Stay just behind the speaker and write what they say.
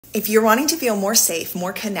If you're wanting to feel more safe,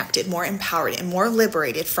 more connected, more empowered, and more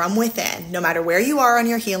liberated from within, no matter where you are on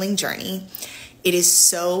your healing journey, it is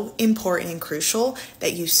so important and crucial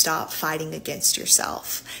that you stop fighting against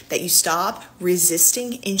yourself, that you stop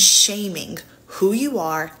resisting and shaming who you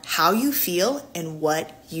are, how you feel, and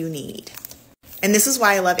what you need. And this is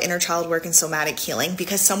why I love inner child work and somatic healing,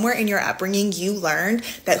 because somewhere in your upbringing, you learned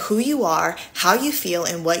that who you are, how you feel,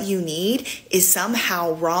 and what you need is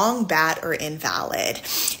somehow wrong, bad, or invalid.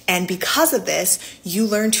 And because of this, you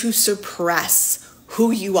learn to suppress who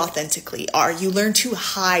you authentically are. You learn to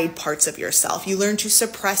hide parts of yourself. You learn to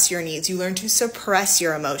suppress your needs. You learn to suppress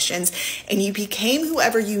your emotions. And you became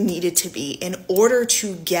whoever you needed to be in order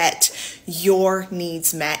to get your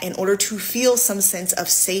needs met, in order to feel some sense of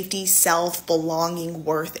safety, self, belonging,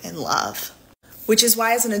 worth, and love. Which is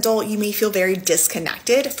why as an adult, you may feel very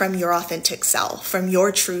disconnected from your authentic self, from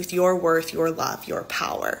your truth, your worth, your love, your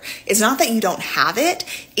power. It's not that you don't have it,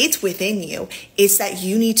 it's within you. It's that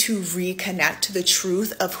you need to reconnect to the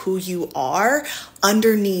truth of who you are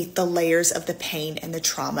underneath the layers of the pain and the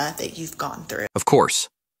trauma that you've gone through. Of course,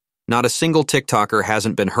 not a single TikToker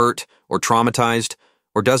hasn't been hurt or traumatized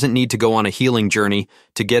or doesn't need to go on a healing journey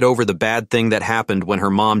to get over the bad thing that happened when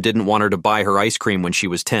her mom didn't want her to buy her ice cream when she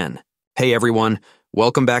was 10. Hey everyone,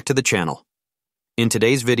 welcome back to the channel. In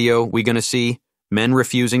today's video, we're gonna see men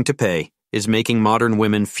refusing to pay is making modern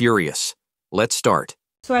women furious. Let's start.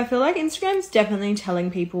 So I feel like Instagram's definitely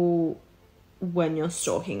telling people when you're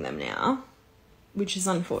stalking them now, which is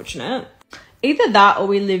unfortunate. Either that or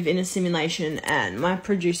we live in a simulation and my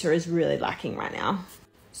producer is really lacking right now.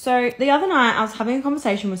 So the other night I was having a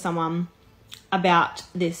conversation with someone about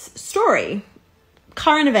this story,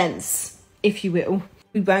 current events, if you will.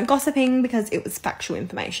 We weren't gossiping because it was factual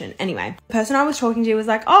information. Anyway, the person I was talking to was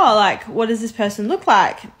like, oh, like, what does this person look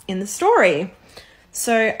like in the story?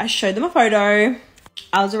 So I showed them a photo.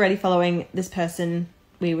 I was already following this person.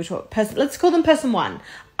 Let's call them person one.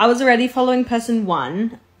 I was already following person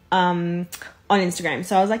one on Instagram.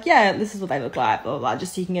 So I was like, yeah, this is what they look like, blah, blah, blah,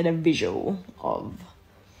 just so you can get a visual of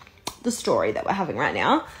the story that we're having right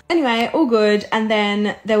now. Anyway, all good. And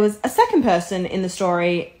then there was a second person in the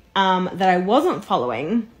story that I wasn't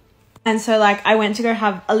following. And so like I went to go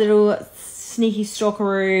have a little sneaky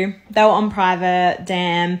stalkeroo. They were on private,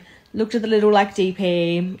 damn. Looked at the little like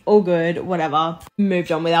DP, all good, whatever.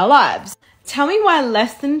 Moved on with our lives. Tell me why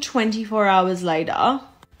less than 24 hours later,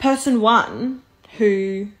 person one,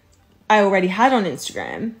 who I already had on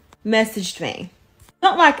Instagram, messaged me.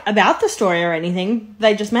 Not like about the story or anything,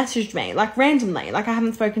 they just messaged me like randomly. Like I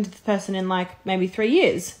haven't spoken to this person in like maybe 3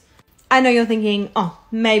 years. I know you're thinking, oh,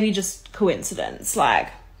 maybe just coincidence. Like,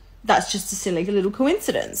 that's just a silly little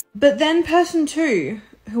coincidence. But then person two,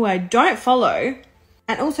 who I don't follow,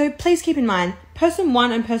 and also please keep in mind, person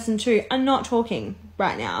one and person two are not talking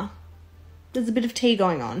right now. There's a bit of tea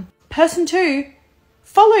going on. Person two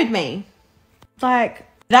followed me. Like,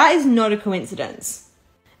 that is not a coincidence.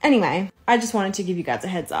 Anyway, I just wanted to give you guys a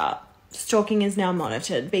heads up. Stalking is now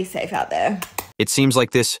monitored. Be safe out there. It seems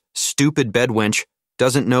like this stupid bedwench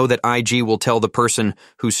doesn't know that IG will tell the person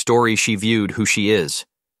whose story she viewed who she is.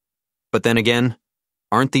 But then again,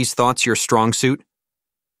 aren't these thoughts your strong suit?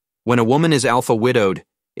 When a woman is alpha widowed,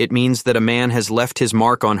 it means that a man has left his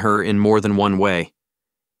mark on her in more than one way.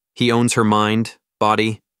 He owns her mind,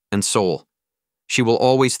 body, and soul. She will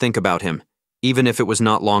always think about him, even if it was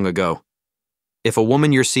not long ago. If a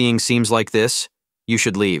woman you're seeing seems like this, you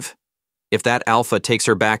should leave. If that alpha takes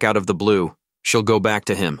her back out of the blue, she'll go back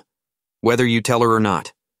to him. Whether you tell her or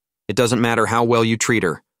not. It doesn't matter how well you treat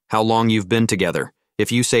her, how long you've been together,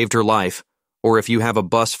 if you saved her life, or if you have a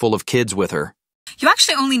bus full of kids with her. You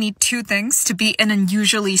actually only need two things to be an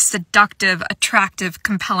unusually seductive, attractive,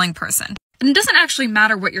 compelling person. And it doesn't actually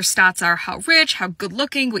matter what your stats are, how rich, how good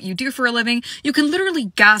looking, what you do for a living. You can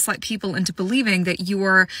literally gaslight people into believing that you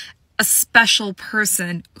are a special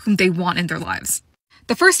person whom they want in their lives.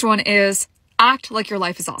 The first one is act like your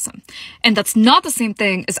life is awesome. And that's not the same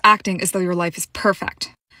thing as acting as though your life is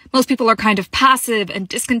perfect. Most people are kind of passive and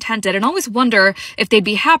discontented and always wonder if they'd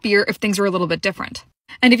be happier if things were a little bit different.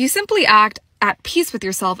 And if you simply act at peace with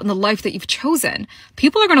yourself and the life that you've chosen,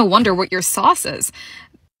 people are going to wonder what your sauce is.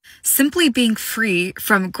 Simply being free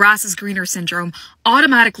from grass is greener syndrome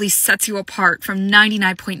automatically sets you apart from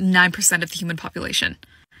 99.9% of the human population.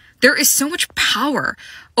 There is so much power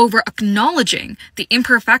over acknowledging the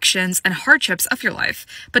imperfections and hardships of your life,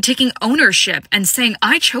 but taking ownership and saying,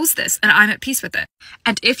 I chose this and I'm at peace with it.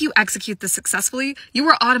 And if you execute this successfully, you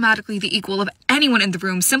are automatically the equal of anyone in the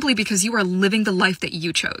room simply because you are living the life that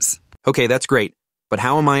you chose. Okay, that's great. But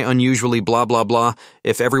how am I unusually blah blah blah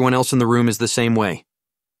if everyone else in the room is the same way?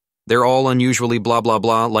 They're all unusually blah blah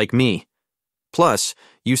blah like me. Plus,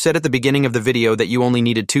 you said at the beginning of the video that you only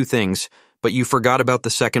needed 2 things, but you forgot about the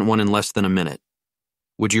second one in less than a minute.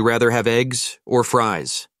 Would you rather have eggs or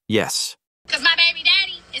fries? Yes. Because my baby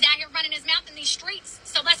daddy is out here running his mouth in these streets,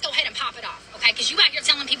 so let's go ahead and pop it off, okay? Because you out here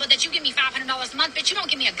telling people that you give me $500 a month, but you don't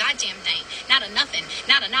give me a goddamn thing. Not a nothing,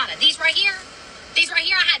 not a nada. These right here,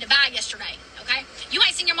 I had to buy yesterday, okay? You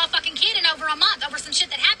ain't seen your motherfucking kid in over a month over some shit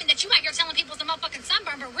that happened that you out here telling people is a motherfucking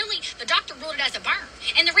sunburn, but really, the doctor ruled it as a burn.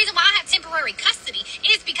 And the reason why I have temporary custody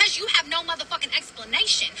is because you have no motherfucking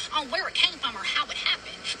explanation on where it came from or how it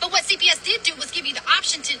happened. But what CPS did do was give you the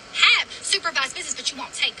option to have supervised visits, but you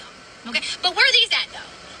won't take them, okay? But where are these at,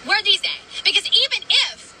 though? Where are these at? Because even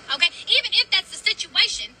if that's the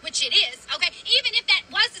situation, which it is, okay, even if that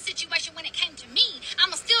was the situation when it came to me,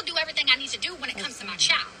 I'ma still do everything I need to do when it comes to my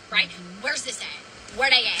child, right? Where's this at? Where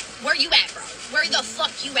they at? Where you at, bro? Where the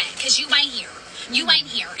fuck you at? Because you ain't here. You ain't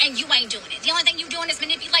here, and you ain't doing it. The only thing you doing is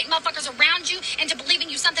manipulate motherfuckers around you into believing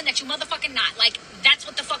you something that you motherfucking not. Like, that's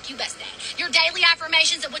what the fuck you best at. Your daily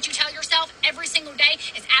affirmations of what you tell yourself every single day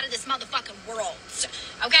is out of this motherfucking world,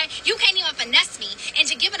 okay? You can't even finesse me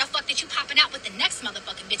into giving a fuck that you popping out with the next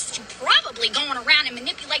motherfucking bitch that you probably going around and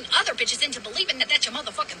manipulating other bitches into believing that that's your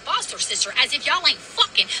motherfucking boss or sister, as if y'all ain't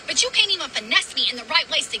fucking. But you can't even finesse me in the right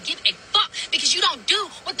ways to give a fuck because you don't do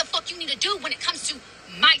what the fuck you need to do when it comes to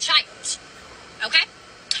my child. Okay?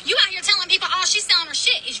 You out here telling people, oh, she's selling her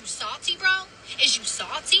shit. Is you salty, bro? Is you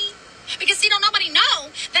salty? Because, see, don't nobody know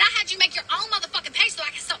that I had you make your own motherfucking page so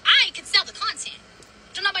I could sell the content.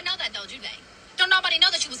 Don't nobody know that, though, do they? Don't nobody know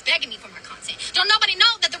that you was begging me for my content. Don't nobody know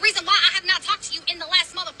that the reason why I have not talked to you in the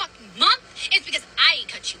last motherfucking month is because I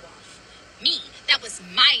cut you off. Me. That was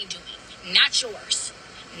my doing, not yours.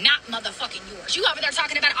 Not motherfucking yours. You over there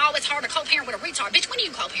talking about, oh, it's hard to co-parent with a retard. Bitch, when do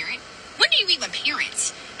you co-parent? When do you even parent?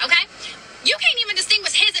 Okay? You can't even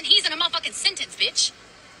distinguish his and he's in a motherfucking sentence, bitch.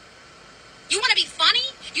 You want to be funny?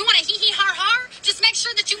 You want to hee-hee-har-har? Just make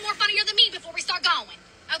sure that you're more funnier than me before we start going,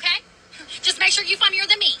 okay? Just make sure you're funnier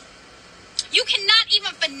than me. You cannot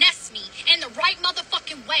even finesse me in the right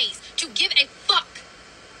motherfucking ways to give a fuck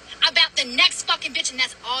about the next fucking bitch, and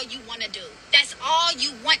that's all you want to do. That's all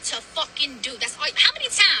you want to fucking do. That's all. How many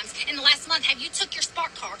times in the last month have you took your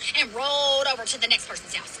spark car and rolled over to the next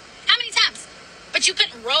person's house? How many times? But you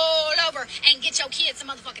couldn't roll over and get your kids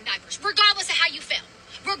some motherfucking diapers, regardless of how you felt.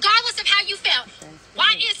 Regardless of how you felt,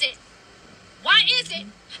 why is it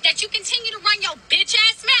that you continue to run your bitch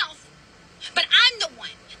ass mouth, but I'm the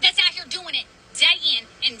one that's out here doing it day in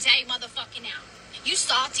and day motherfucking out? You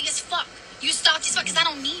salty as fuck. You salty as fuck because I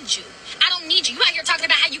don't need you. I don't need you. You out here talking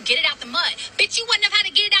about how you get it out the mud. Bitch, you wouldn't have had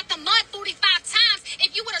to get it out the mud 45 times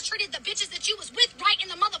if you would have treated the bitches that you was with right in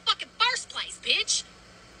the motherfucking first place, bitch.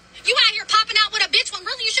 You out here popping out with a bitch when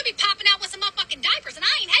really you should be popping out with some motherfucking diapers. And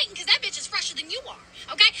I ain't hating because that bitch is fresher than you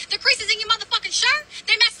are, okay? The creases in your motherfucking shirt,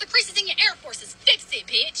 they match the creases in your Air Forces. Fix it,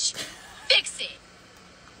 bitch. Fix it.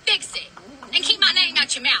 Fix it. And keep my name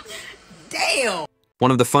out your mouth. Damn.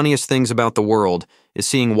 One of the funniest things about the world is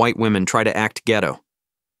seeing white women try to act ghetto.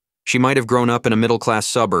 She might have grown up in a middle-class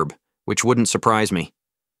suburb, which wouldn't surprise me.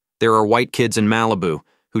 There are white kids in Malibu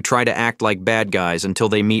who try to act like bad guys until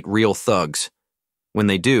they meet real thugs. When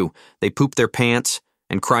they do, they poop their pants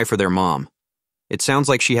and cry for their mom. It sounds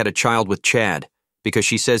like she had a child with Chad, because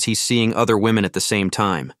she says he's seeing other women at the same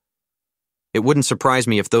time. It wouldn't surprise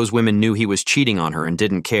me if those women knew he was cheating on her and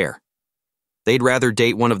didn't care. They'd rather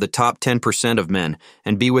date one of the top 10% of men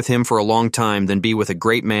and be with him for a long time than be with a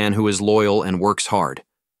great man who is loyal and works hard.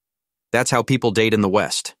 That's how people date in the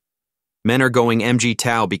West. Men are going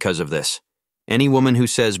MGTOW because of this. Any woman who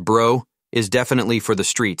says bro is definitely for the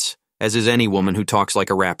streets, as is any woman who talks like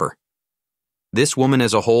a rapper. This woman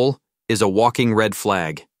as a whole is a walking red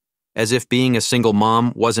flag, as if being a single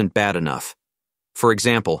mom wasn't bad enough. For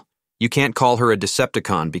example, you can't call her a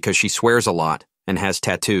Decepticon because she swears a lot and has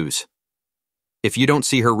tattoos. If you don't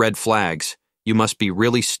see her red flags, you must be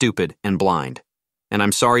really stupid and blind. And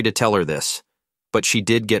I'm sorry to tell her this, but she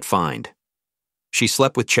did get fined. She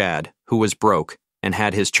slept with Chad, who was broke, and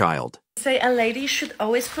had his child. Say a lady should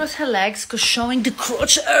always cross her legs because showing the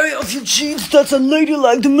crotch area of your jeans, that's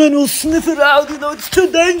unladylike. The men will sniff it out, it's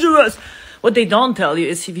too dangerous. What they don't tell you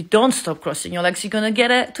is if you don't stop crossing your legs, you're going to get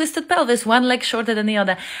a twisted pelvis, one leg shorter than the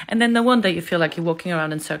other. And then no wonder you feel like you're walking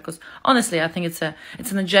around in circles. Honestly, I think it's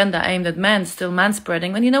an agenda aimed at men, still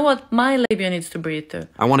manspreading. And you know what? My labia needs to breathe too.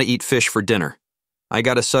 I want to eat fish for dinner. I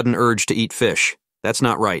got a sudden urge to eat fish. That's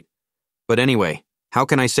not right. But anyway, how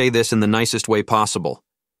can I say this in the nicest way possible?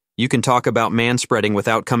 You can talk about manspreading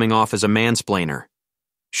without coming off as a mansplainer.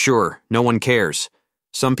 Sure, no one cares.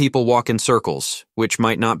 Some people walk in circles, which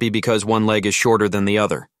might not be because one leg is shorter than the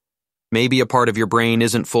other. Maybe a part of your brain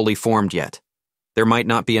isn't fully formed yet. There might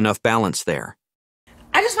not be enough balance there.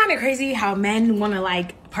 I just find it crazy how men want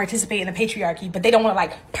to participate in the patriarchy, but they don't want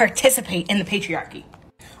to participate in the patriarchy.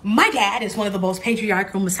 My dad is one of the most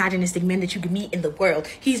patriarchal, misogynistic men that you can meet in the world.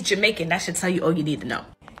 He's Jamaican. That should tell you all you need to know.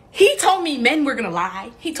 He told me men were going to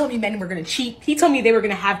lie. He told me men were going to cheat. He told me they were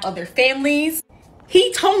going to have other families.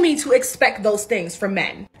 He told me to expect those things from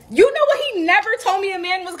men. You know what he never told me a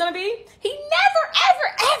man was going to be? He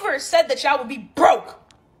never, ever said that y'all would be broke.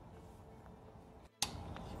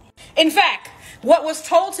 In fact, what was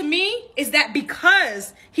told to me is that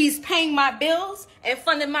because he's paying my bills and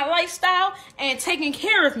funding my lifestyle and taking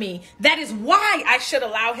care of me, that is why I should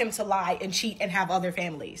allow him to lie and cheat and have other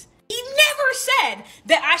families. He never said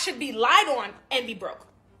that I should be lied on and be broke.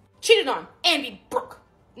 Cheated on and be broke.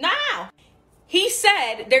 No. He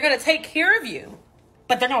said they're going to take care of you,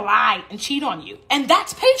 but they're going to lie and cheat on you. And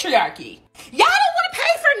that's patriarchy. Y'all don't want to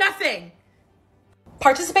pay for nothing.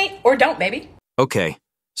 Participate or don't, baby. Okay,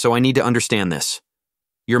 so I need to understand this.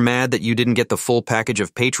 You're mad that you didn't get the full package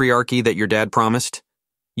of patriarchy that your dad promised?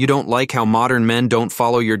 You don't like how modern men don't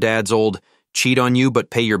follow your dad's old cheat on you but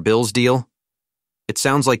pay your bills deal? It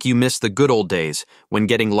sounds like you miss the good old days when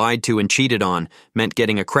getting lied to and cheated on meant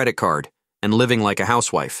getting a credit card and living like a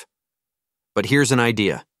housewife. But here's an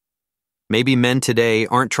idea. Maybe men today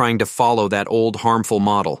aren't trying to follow that old harmful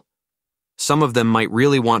model. Some of them might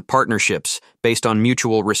really want partnerships based on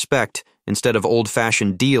mutual respect instead of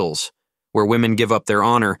old-fashioned deals, where women give up their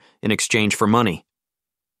honor in exchange for money.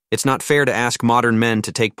 It's not fair to ask modern men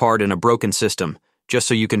to take part in a broken system just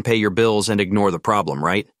so you can pay your bills and ignore the problem,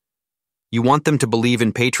 right? You want them to believe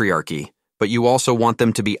in patriarchy, but you also want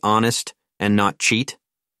them to be honest and not cheat?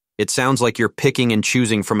 It sounds like you're picking and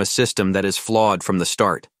choosing from a system that is flawed from the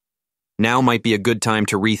start. Now might be a good time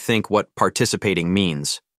to rethink what participating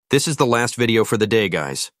means. This is the last video for the day,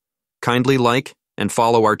 guys. Kindly like and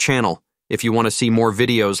follow our channel if you want to see more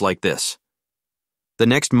videos like this. The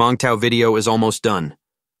next MGTOW video is almost done.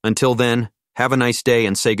 Until then, have a nice day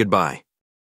and say goodbye.